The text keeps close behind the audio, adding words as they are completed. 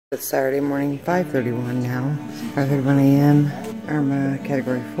It's Saturday morning, 5:31 now, 5:31 a.m. Irma,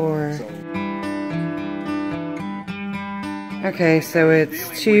 category 4. Okay, so it's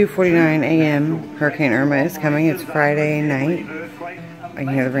 2:49 a.m. Hurricane Irma is coming. It's Friday night. I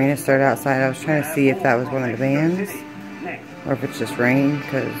can hear the rain has started outside. I was trying to see if that was one of the bands or if it's just rain,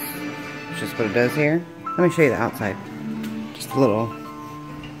 because it's just what it does here. Let me show you the outside. Just a little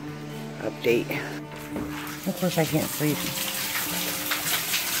update. Of course, I can't sleep.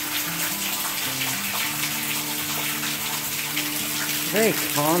 Very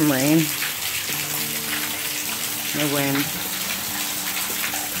calm rain. No wind.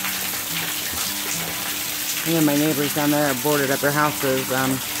 And then my neighbors down there have boarded up their houses.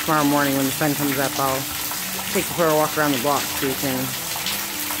 Tomorrow morning when the sun comes up, I'll take you for a walk around the block so you can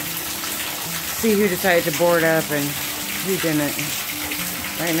see who decided to board up and who didn't.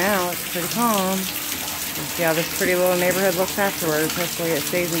 Right now, it's pretty calm. We'll see how this pretty little neighborhood looks afterwards. Hopefully it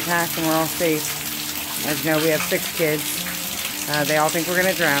stays intact and we're all safe. As you know, we have 6 kids. They all think we're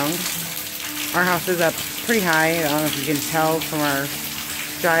going to drown. Our house is up pretty high. I don't know if you can tell from our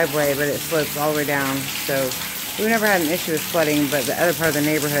driveway, but it slopes all the way down. So we've never had an issue with flooding, but the other part of the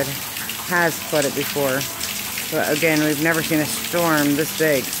neighborhood has flooded before. But again, we've never seen a storm this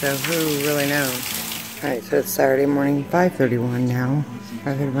big, so who really knows? Alright, so it's Saturday morning, 5:31 now,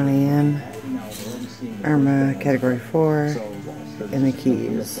 5:31 a.m. Irma, category 4, in the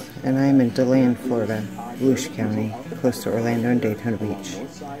Keys. And I'm in DeLand, Florida, Volusia County, close to Orlando and Daytona Beach.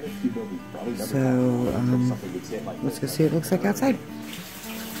 So, let's go see what it looks like outside.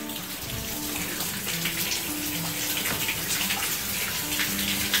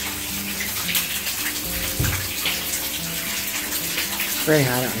 It's very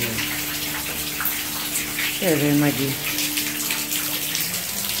hot out here. There it is, muggy.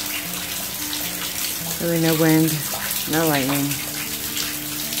 Really no wind, no lightning.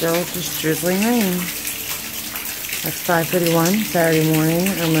 Still just drizzling rain. That's 5:31 Saturday morning.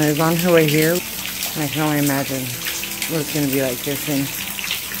 Irma is on her way here. And I can only imagine what it's going to be like here soon.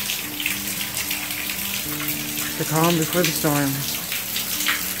 The calm before the storm.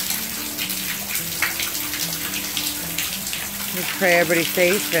 Let's pray everybody's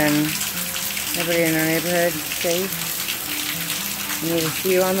safe and everybody in our neighborhood safe. And we'll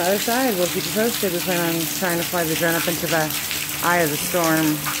see you on the other side. We'll keep you posted. We plan on trying to fly the drone up into the eye of the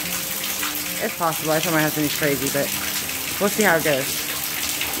storm. If possible. I told my husband he's crazy, but we'll see how it goes.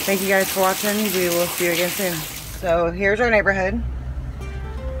 Thank you guys for watching. We will see you again soon. So here's our neighborhood.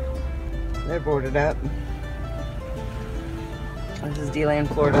 They're boarded up. This is DeLand,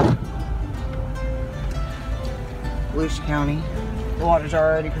 Florida. Volusia County. The waters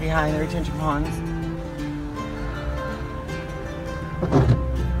are already pretty high in the retention ponds.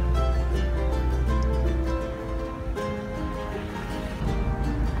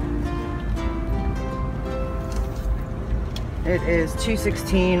 It is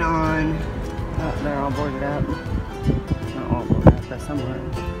 2:16 on, oh, they're all boarded up. Not all boarded up, but somewhere.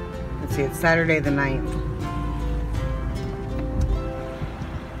 Let's see, it's Saturday the 9th.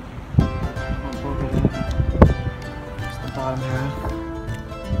 All boarded up. Just the bottom half.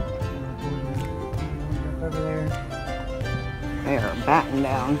 Over there. They are battened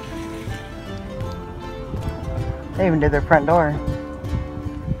down. They even did their front door.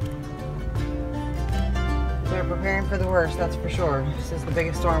 They're preparing for the worst, that's for sure. This is the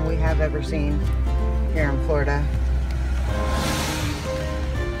biggest storm we have ever seen here in Florida.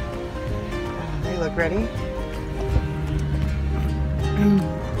 They look ready.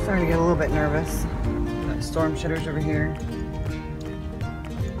 Starting to get a little bit nervous. Got storm shitters over here.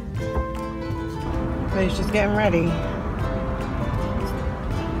 Everybody's just getting ready.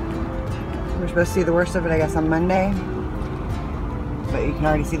 We're supposed to see the worst of it, I guess, on Monday. But you can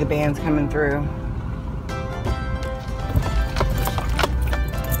already see the bands coming through.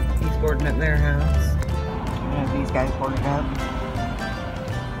 Boarding up their house. And these guys boarded up.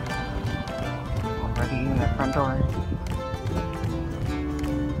 Already in their front door.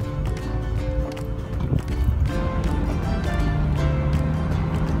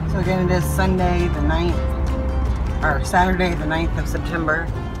 So again, it is Sunday the 9th, or Saturday the 9th of September.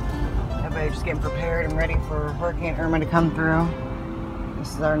 Everybody just getting prepared and ready for Hurricane Irma to come through.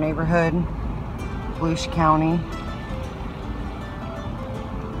 This is our neighborhood, Volusia County.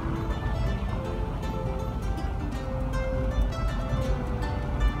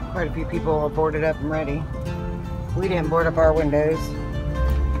 Quite a few people are boarded up and ready. We didn't board up our windows.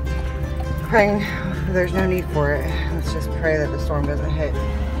 Praying there's no need for it. Let's just pray that the storm doesn't hit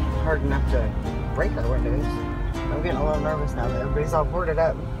hard enough to break our windows. I'm getting a little nervous now that everybody's all boarded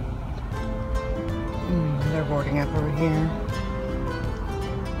up. They're boarding up over here.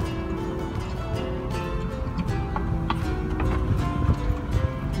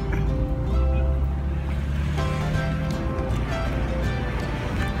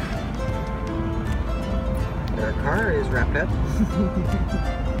 car is wrapped up.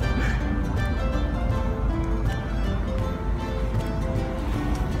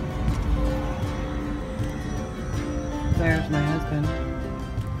 There's my husband.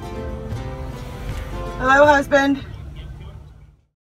 Hello, husband.